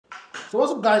So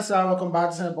what's up, guys? Welcome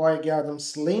back to my boy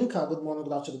Adam's Link. Good morning,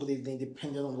 good afternoon, good evening,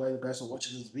 depending on where you guys are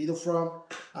watching this video from.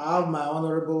 I have my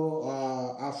honorable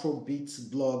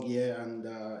Afrobeats blog here, and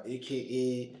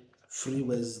aka Free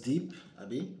West Deep,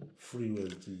 Abi Free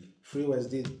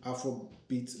West Deep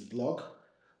Afrobeats blog.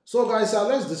 So, guys,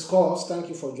 let's discuss. Thank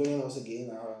you for joining us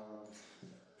again.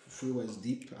 Free West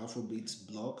Deep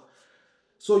Afrobeats blog.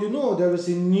 So there is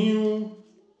a new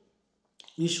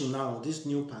issue now. This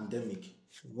new pandemic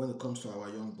when it comes to our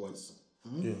young boys.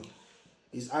 Yeah.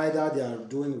 It's either they are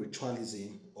doing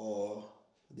ritualism or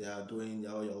they are doing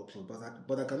Yahoo Plus.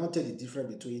 But I cannot tell the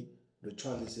difference between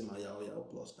ritualism and Yahoo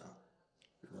Plus now.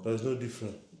 There's no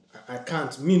difference. I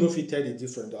can't. Me no fit tell the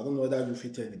difference. I don't know whether you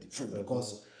fit tell the difference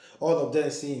because all of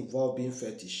them seem involve being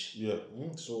fetish. Yeah.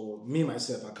 So me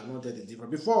myself, I cannot tell the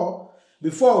difference.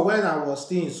 Before when I was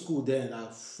still in school, then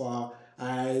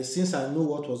since I know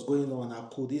what was going on,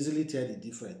 I could easily tell the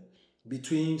difference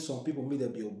between some people. Maybe there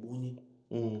be Ogboni,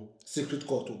 secret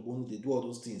court Ogboni, they do all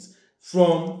those things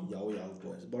from Yahoo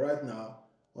boys. But right now,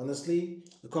 honestly,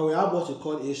 because we have what we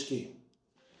call HK,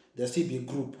 there still be a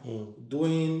group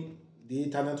doing the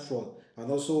internet fraud,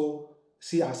 and also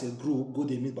see as a group go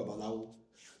they meet Babalawo.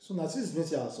 So now this is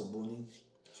message as Ogboni.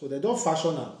 So they don't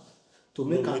fashion am to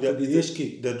make am to be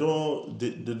HK. They don't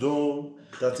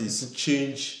that is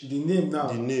change the name now.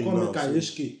 The name come now. Make am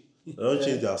HK. They don't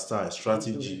change their style,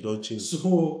 strategy, don't change.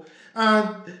 So,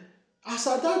 and as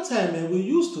at that time, we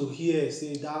used to hear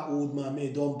say that old man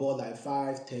may don born like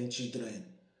 5, 10 children,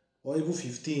 or even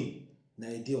 15, na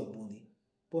a day of money.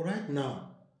 But right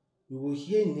now, we will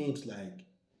hear names like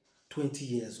 20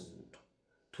 years old,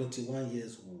 21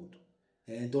 years old,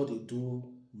 and don't they do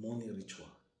money ritual.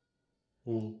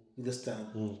 You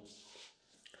understand?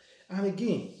 And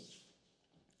again,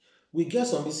 we get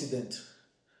some incident.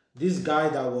 This guy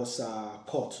that was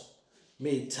caught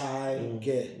may tie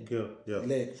girl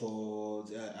leg for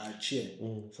a chair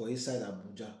for inside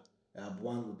Abuja,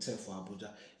 one hotel for Abuja.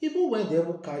 Even when they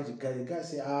ever catch the guy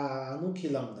say, I no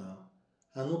kill him now.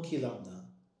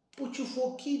 But you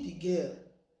for kill the girl.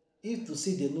 If to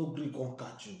say they no gree gon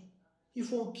catch you, you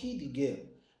for kill the girl.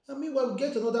 I mean, when we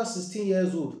get another 16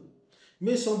 years old,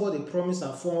 make somebody promise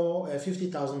am for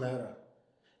 50,000 naira.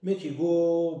 Make you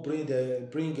go bring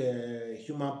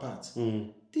human part.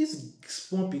 This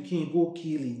small pikin go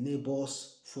kill him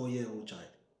neighbor's 4-year-old child.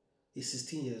 He's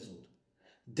 16 years old.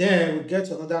 Then we get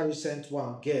another recent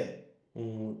one, girl.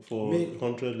 For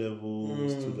 100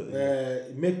 levels to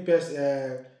the make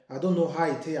person. I don't know how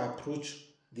it approach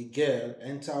the girl.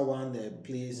 Enter one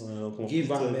place,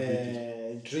 give am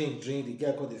drink. The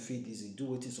girl call the feed easy. Do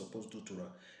what he's supposed to do to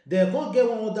her. Then go get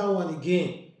one other one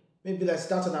again. Maybe like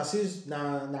starting as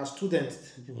na student.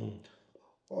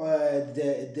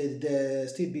 The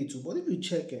still be too. But if you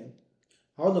check,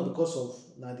 I don't know because of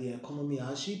the economy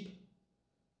hardship,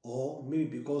 or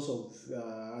maybe because of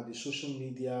the social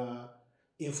media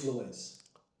influence.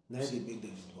 Now they make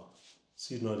them do.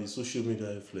 See now the social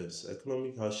media influence,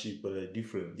 economic hardship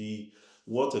different.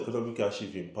 What economic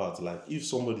hardship in part, like if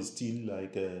somebody steal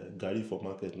like Gary for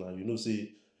market now,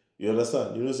 say. You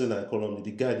understand? Say na economy,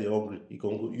 the guy they hungry, he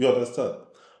can go. You understand?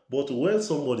 But when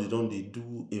somebody they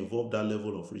do involve that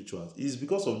level of rituals, it's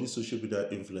because of this social media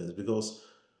influence. Because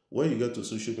when you get to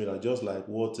social media, just like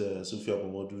what Sophia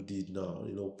Momodu did now,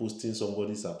 posting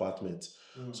somebody's apartment.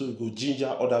 So you go ginger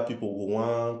other people go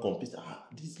one compete.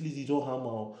 This lady don't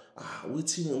hammer.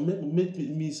 Waiting, make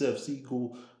me self see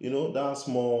go. That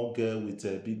small girl with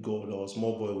a big god or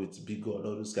small boy with big god,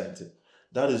 all those kind of things.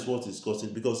 That is what is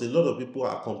causing, because a lot of people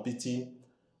are competing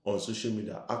on social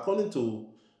media. According to,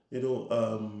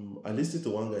 I listened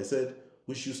to one guy said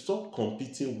we should stop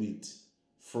competing with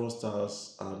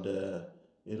fraudsters and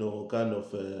kind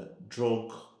of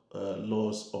drug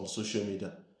laws on social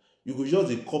media. You go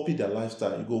just copy their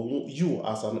lifestyle. You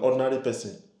as an ordinary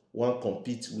person want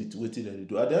compete with what they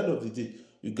do. At the end of the day,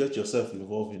 you get yourself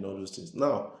involved in all those things.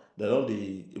 Now they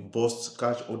don't bust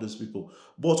catch all those people.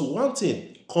 But one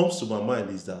thing comes to my mind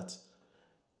is that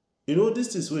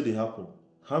this is where they happen.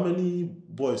 How many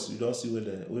boys you don't see with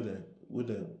them?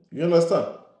 You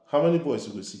understand? How many boys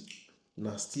you will see?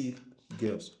 Now still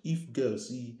girls. If girls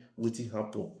see wetin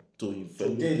happen to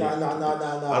infect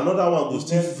another one go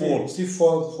still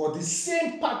fall for the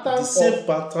same pattern, the same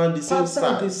pattern, the same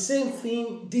style, the same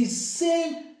thing, the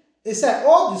same. It's like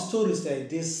all the stories like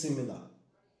this similar.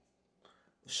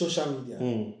 Social media.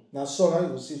 Now so how you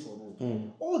go see for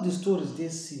road. All the stories they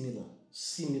similar.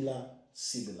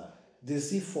 They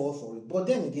see fall for it. But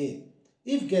then again,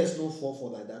 if girls no fall for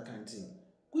like that kind of thing,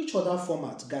 which other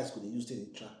format guys could they use to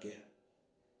track girl?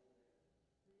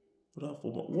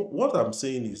 What I'm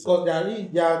saying is Because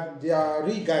there are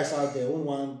real guys out there who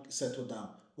want settle down,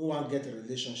 who want get a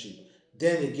relationship.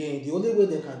 Then again, the only way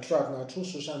they can track now through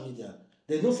social media.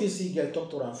 They don't feel see get talk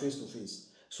to them face to face.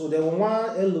 So they will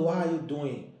want, hello, how are you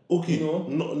doing? okay. You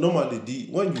know? Normally,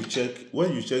 when you check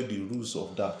the rules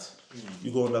of that,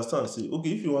 you go understand. Say, okay,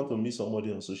 if you want to meet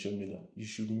somebody on social media, you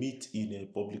should meet in a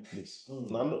public place.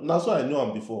 That's why I know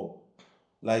I'm before,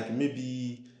 like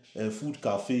maybe a food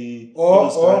cafe, all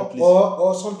those kind of places.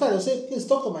 Or sometimes they say, please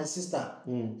talk to my sister.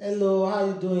 Hello, how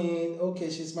you doing? Okay,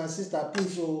 she's my sister.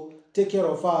 Please, take care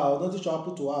of her. Don't you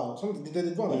happen to her? Something they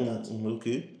do like that.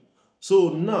 Okay. So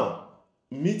now,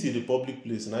 meet in the public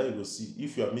place. Now you go see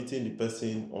if you are meeting the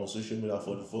person on social media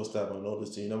for the first time and all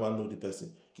those things. You never know the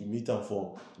person. You meet them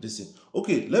for this thing.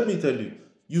 Okay, let me tell you.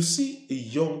 You see a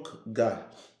young guy,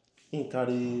 he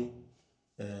carry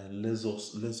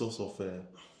lessons of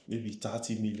maybe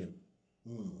 30 million.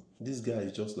 This guy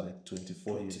is just like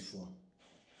 24 years.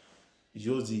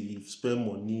 Just he spend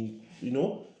money,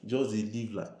 just he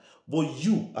live life. But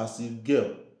you, as a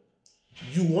girl,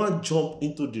 you want jump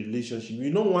into the relationship.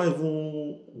 You don't want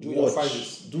even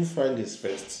do findings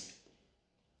first.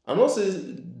 I'm not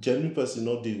saying genuine person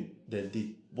not they,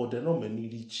 but they're not many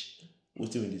reach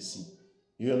waiting when they see.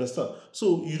 You understand?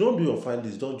 So you don't do your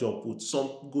findings, don't jump put.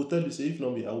 Some go tell you say if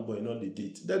not be Yahooboy, not the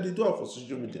date. Then they do it for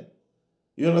social media.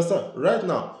 You understand? Right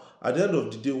now, at the end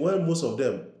of the day, when most of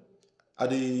them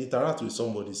they interact with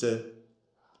somebody,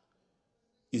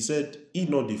 he said he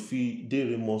not dey feel dey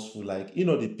remorseful, like he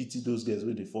not dey pity those girls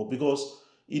wey dey fall, because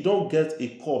he don't get a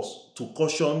course to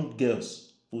caution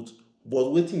girls but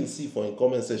wetin he see for him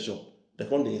comment section, they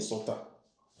come dey insult am.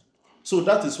 So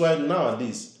that is why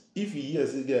nowadays if he hear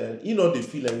say girl, he not dey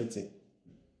feel anything,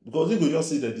 because he go just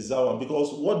see the desire am,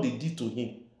 because what they did to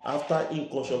him after him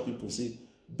caution people say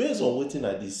based on wetin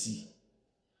I dey see,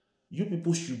 you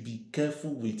people should be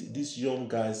careful with these young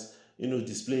guys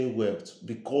displaying wealth,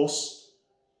 because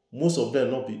most of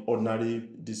them not be ordinary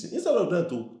this. Instead of them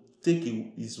to take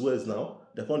his words now,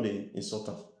 they come dey insult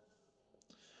am.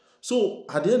 So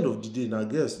at the end of the day, na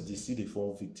girls dey still dey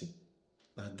fall victim.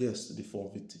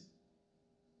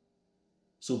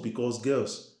 So because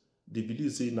girls, they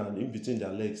believe say na in between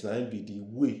their legs, na be the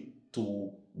way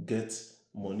to get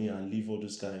money and live all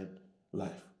this kind of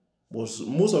life. But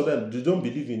most of them, they don't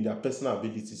believe in their personal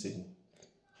abilities anymore.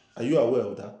 Are you aware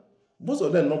of that? Most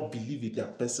of them not believe in their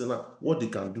personal, what they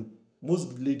can do.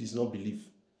 Most ladies not believe.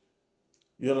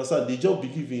 You understand? They just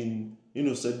believe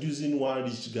in, seducing one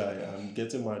rich guy and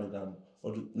getting married, and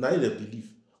now they believe.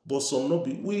 But some not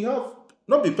be. We have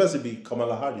not be person be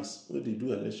Kamala Harris where they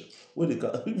do election. Where they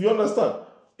can, you understand?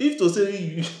 If to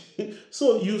say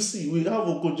so you see, we have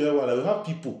Okojewa, we have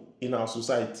people in our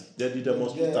society that they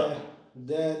demonstrate.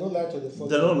 They don't like to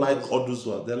they don't like all those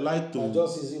ones. They like to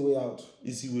just easy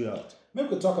way out. Maybe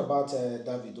we talk about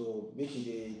Davido making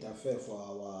the interfere for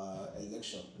our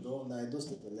election. Now those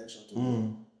state election today,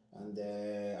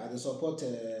 and I dey support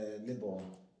Labour.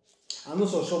 I know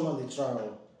so sure man dey try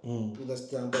to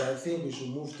understand, but I think we should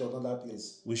move to another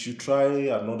place. We should try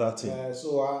another thing.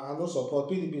 So I no support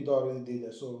PDP. Don't already did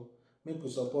there. So make we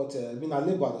support. Labour I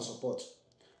dey support.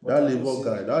 That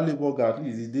Labour guy, at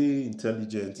least he dey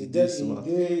intelligent. He dey smart.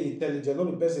 He dey intelligent. No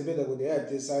be person wey dey go dey help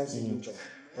dey sign signature.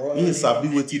 He sabi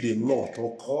wetin the law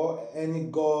talk. Or any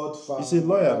god father. He's a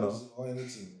lawyer now. Or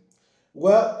anything.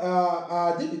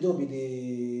 Well, Davido be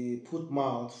the put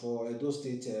mouth for Edo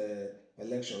State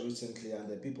election recently, and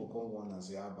the people come one as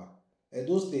Yaba.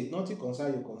 Edo State, nothing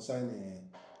concern you concern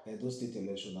Edo State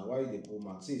election. Now why they put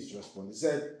mouth? See his response. He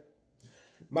said,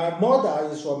 "My mother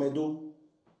is from Edo."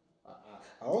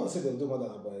 I want to say they do more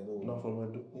than about Edo. Not from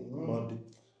Edo.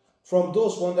 From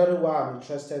those wondering why I'm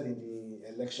interested in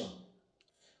the election.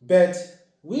 But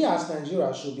we as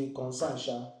Nigerians should be concerned,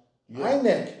 Sha. Yeah.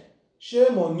 INEC,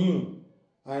 shame on you.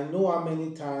 I know how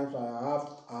many times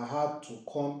I had to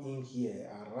come in here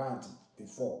and rant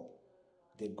before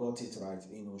they got it right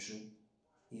in Oshu.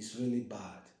 It's really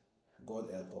bad. God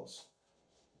help us.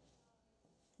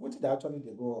 What did actually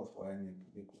they go off for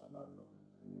INEC? I don't know.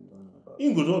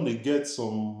 He go down, they get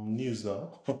some news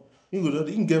now. He go down,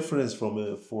 he get friends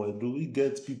from for Edo. He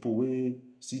get people where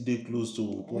see they close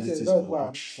to politics.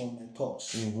 From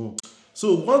talks.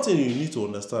 So one thing you need to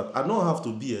understand, I don't have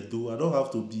to be Edo, I don't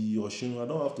have to be Oshun, I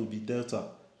don't have to be Delta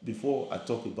before I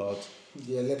talk about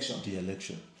the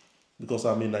election. Because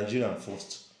I'm a Nigerian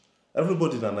first.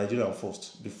 Everybody is a Nigerian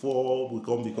first before we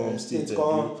can become state.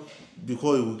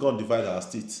 Because we can't divide our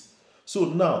states. So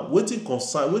now, what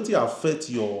affect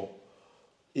your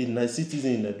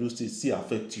citizen in Edo State still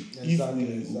affect you if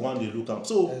we want to look at.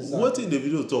 So what in the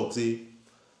video talk say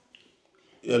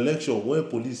election when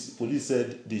police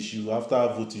said they should, after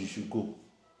voting you should go.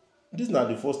 This is not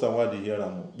the first time why they hear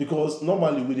am, because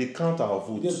normally we dey count our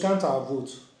vote. They count our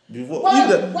vote. Before Why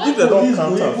if they don't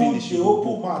count am police finish, dey you go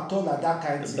open go. mouth turn like that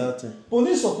kind That thing? thing.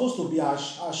 Police suppose to be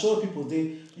assure people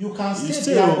dey you can You stay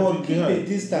stay there on but keep a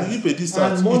distance. Keep a distance.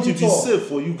 And It will monitor. be safe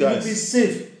for you It will be guys.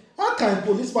 safe. How can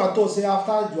policeman talk say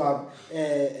after you have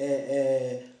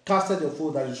casted your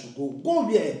vote that you should go? Go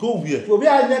where? Go where? For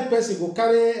where next person go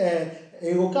carry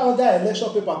that election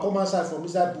paper come outside from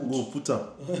inside boot. Go put am.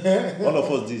 All of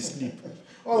us dey sleep.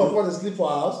 All of us dey sleep for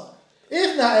house.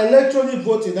 If na electronic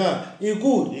voting now, e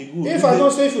good. If I know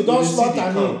say if you don slot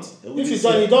am in, if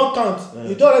you don count,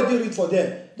 you don already read for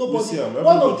there. Nobody.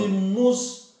 One of the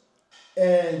most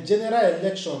general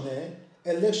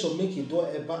election make e don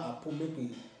ever happen make we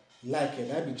like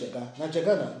na be Jega. Na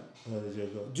Jega na.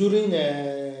 During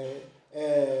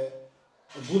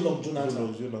Goodluck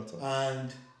Jonathan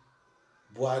and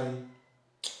Buhari.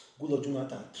 Goodluck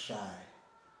Jonathan try.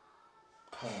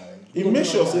 He make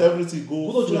sure say everything go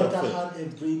Goodluck Jonathan had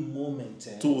every moment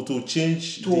to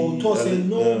change to say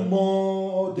no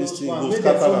more all this those thing ones go make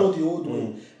dem scatter follow am. the old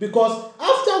way because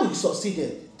after we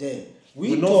succeeded then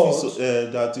we no thought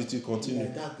fit that it will continue.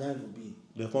 that will be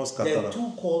They come scatter dem am.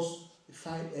 took us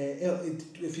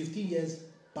 15 years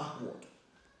backward.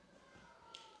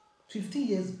 15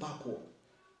 years backward.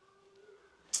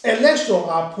 Election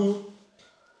happen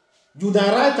you na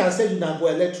right and say you na go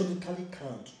electronically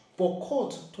count but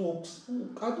court talk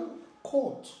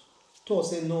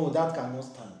say no that cannot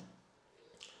stand.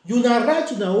 You na right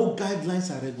to na own guidelines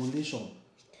and regulation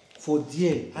for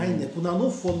there INEC una no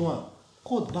follow am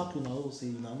court back una own say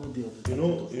una no dey of the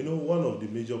You know one of the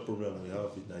major problems we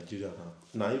have in Nigeria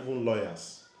now even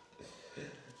lawyers.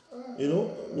 You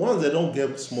know, once they don't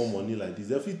get small money like this,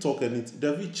 they fit talk anything,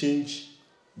 they fit change,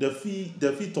 they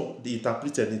fit talk, they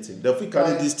interpret anything, they fit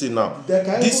carry this thing now.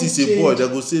 This is a boy, they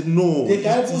go say no, they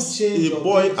can it is change a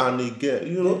boy and a girl,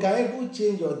 you know. They can even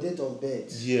change your date of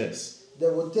birth. Yes. They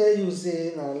will tell you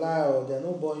say na lie or they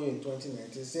no born you in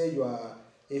 2019, say you are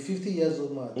a 50 years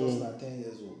old man, just na 10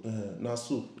 years old. Na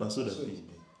so they be.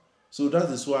 So that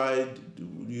is why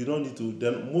you don't need to.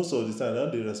 Then most of the time,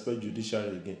 they don't respect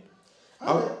judiciary again.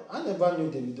 I never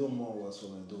knew Davido more was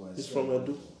from Edo. It's from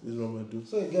Edo.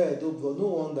 So you get Edo blood. No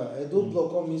wonder Edo blood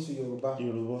come means to Yoruba.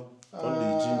 Come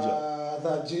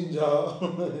the ginger.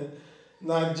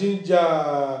 Na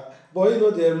ginger. But you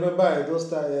know they remember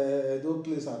Edo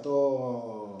place at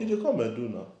all. You dey come Edo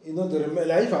now. You know they remember.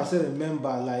 Like if I say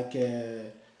remember, like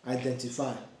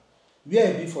identify.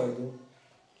 Where e be for Edo?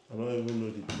 I don't even know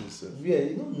the place. Where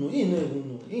you don't know. He no even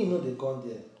know. He know they come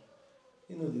there.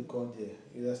 You know they come there.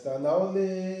 You understand? Now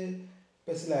only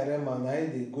person like Rema now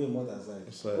they go in mother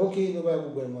side. Okay, nobody will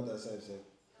go in mother side.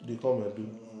 They come and do.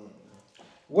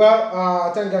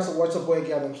 Well, thank you guys for watching Boy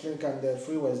Adams Link and the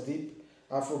Free West Deep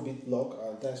Afrobeat blog.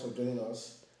 Thanks for joining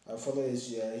us. Follow his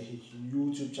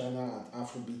YouTube channel at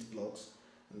Afrobeat Blogs.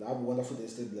 And have a wonderful day.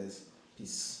 Stay blessed.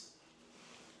 Peace.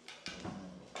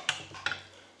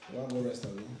 You want to go rest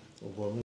away?